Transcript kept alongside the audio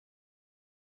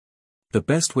The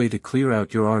best way to clear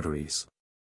out your arteries.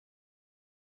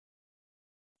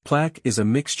 Plaque is a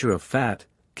mixture of fat,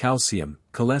 calcium,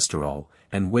 cholesterol,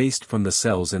 and waste from the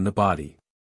cells in the body.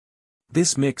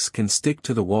 This mix can stick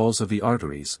to the walls of the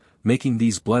arteries, making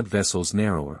these blood vessels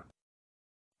narrower.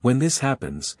 When this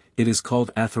happens, it is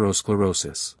called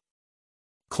atherosclerosis.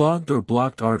 Clogged or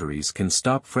blocked arteries can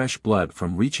stop fresh blood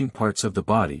from reaching parts of the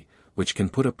body, which can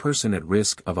put a person at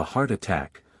risk of a heart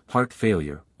attack, heart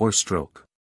failure, or stroke.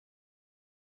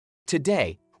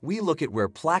 Today, we look at where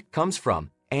plaque comes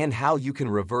from and how you can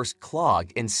reverse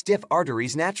clogged and stiff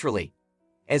arteries naturally.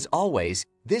 As always,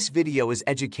 this video is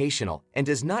educational and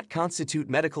does not constitute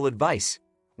medical advice.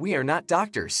 We are not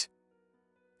doctors.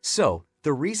 So,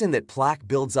 the reason that plaque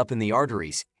builds up in the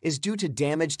arteries is due to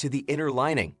damage to the inner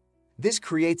lining. This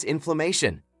creates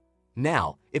inflammation.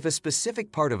 Now, if a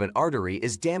specific part of an artery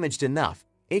is damaged enough,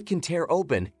 it can tear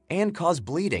open and cause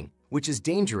bleeding, which is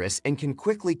dangerous and can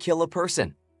quickly kill a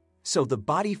person. So the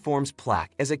body forms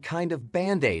plaque as a kind of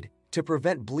band-aid to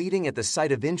prevent bleeding at the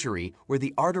site of injury where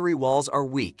the artery walls are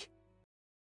weak.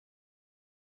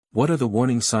 What are the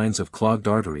warning signs of clogged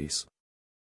arteries?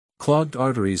 Clogged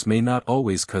arteries may not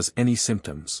always cause any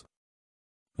symptoms.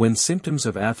 When symptoms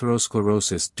of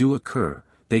atherosclerosis do occur,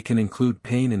 they can include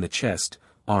pain in the chest,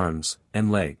 arms,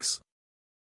 and legs.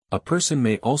 A person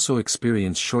may also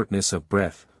experience shortness of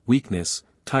breath, weakness,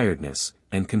 tiredness,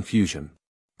 and confusion.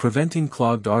 Preventing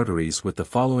clogged arteries with the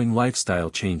following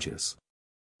lifestyle changes.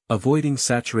 Avoiding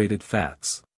saturated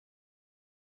fats.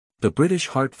 The British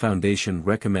Heart Foundation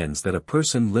recommends that a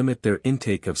person limit their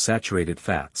intake of saturated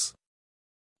fats.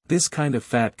 This kind of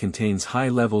fat contains high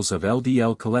levels of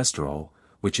LDL cholesterol,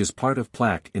 which is part of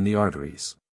plaque in the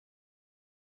arteries.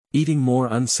 Eating more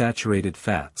unsaturated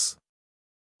fats.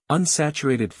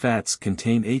 Unsaturated fats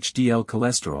contain HDL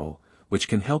cholesterol, which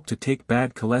can help to take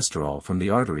bad cholesterol from the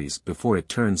arteries before it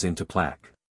turns into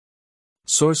plaque.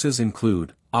 Sources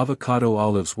include avocado,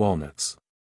 olives, walnuts.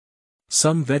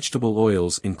 Some vegetable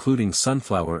oils including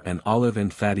sunflower and olive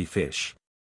and fatty fish.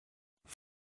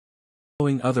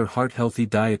 Following other heart-healthy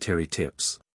dietary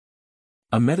tips.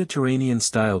 A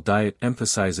Mediterranean-style diet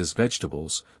emphasizes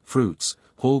vegetables, fruits,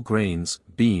 whole grains,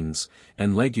 beans,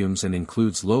 and legumes and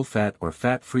includes low-fat or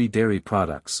fat-free dairy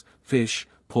products, fish,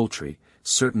 poultry,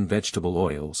 certain vegetable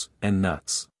oils, and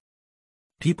nuts.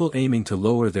 People aiming to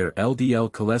lower their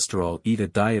LDL cholesterol eat a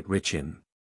diet rich in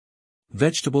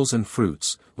vegetables and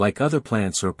fruits, like other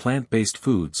plants or plant-based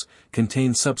foods,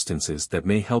 contain substances that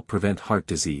may help prevent heart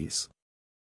disease.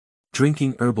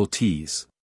 Drinking herbal teas.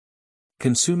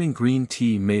 Consuming green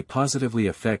tea may positively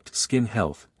affect skin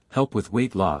health, help with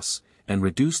weight loss, and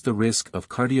reduce the risk of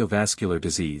cardiovascular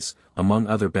disease, among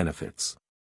other benefits.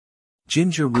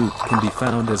 Ginger root can be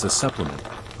found as a supplement,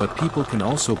 but people can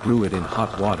also brew it in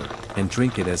hot water, and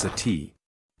drink it as a tea.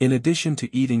 In addition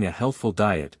to eating a healthful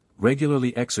diet,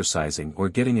 regularly exercising or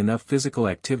getting enough physical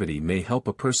activity may help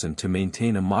a person to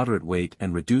maintain a moderate weight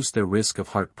and reduce their risk of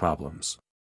heart problems.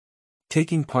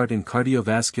 Taking part in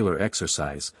cardiovascular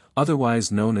exercise, otherwise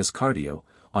known as cardio,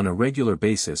 on a regular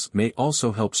basis may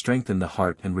also help strengthen the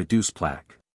heart and reduce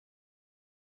plaque.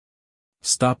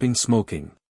 Stopping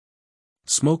smoking.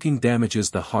 Smoking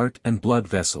damages the heart and blood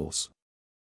vessels.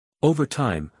 Over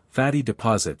time, fatty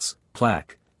deposits,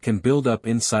 plaque, can build up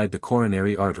inside the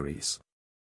coronary arteries.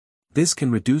 This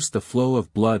can reduce the flow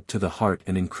of blood to the heart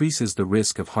and increases the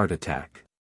risk of heart attack.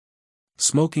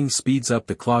 Smoking speeds up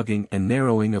the clogging and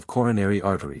narrowing of coronary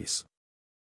arteries.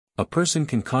 A person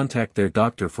can contact their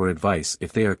doctor for advice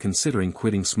if they are considering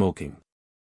quitting smoking.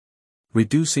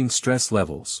 Reducing stress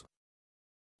levels.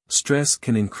 Stress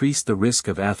can increase the risk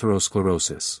of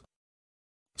atherosclerosis.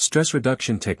 Stress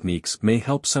reduction techniques may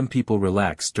help some people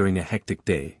relax during a hectic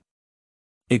day.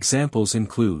 Examples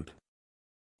include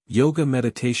yoga,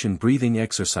 meditation, breathing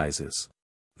exercises.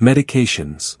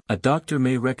 Medications. A doctor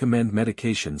may recommend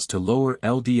medications to lower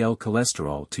LDL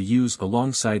cholesterol to use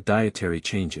alongside dietary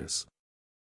changes.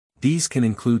 These can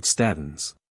include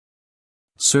statins.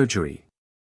 Surgery.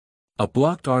 A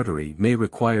blocked artery may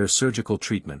require surgical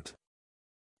treatment.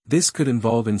 This could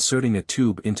involve inserting a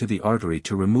tube into the artery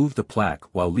to remove the plaque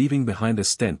while leaving behind a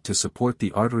stent to support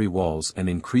the artery walls and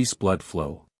increase blood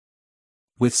flow.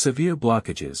 With severe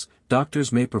blockages,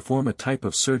 doctors may perform a type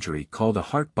of surgery called a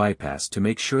heart bypass to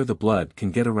make sure the blood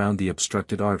can get around the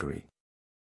obstructed artery.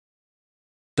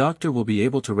 Doctor will be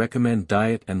able to recommend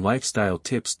diet and lifestyle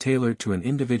tips tailored to an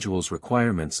individual's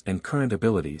requirements and current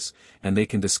abilities, and they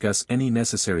can discuss any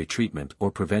necessary treatment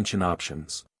or prevention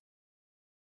options.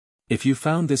 If you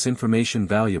found this information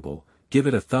valuable, give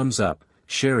it a thumbs up,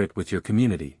 share it with your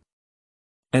community,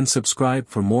 and subscribe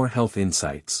for more health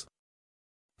insights.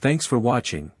 Thanks for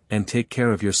watching, and take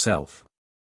care of yourself.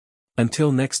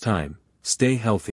 Until next time, stay healthy.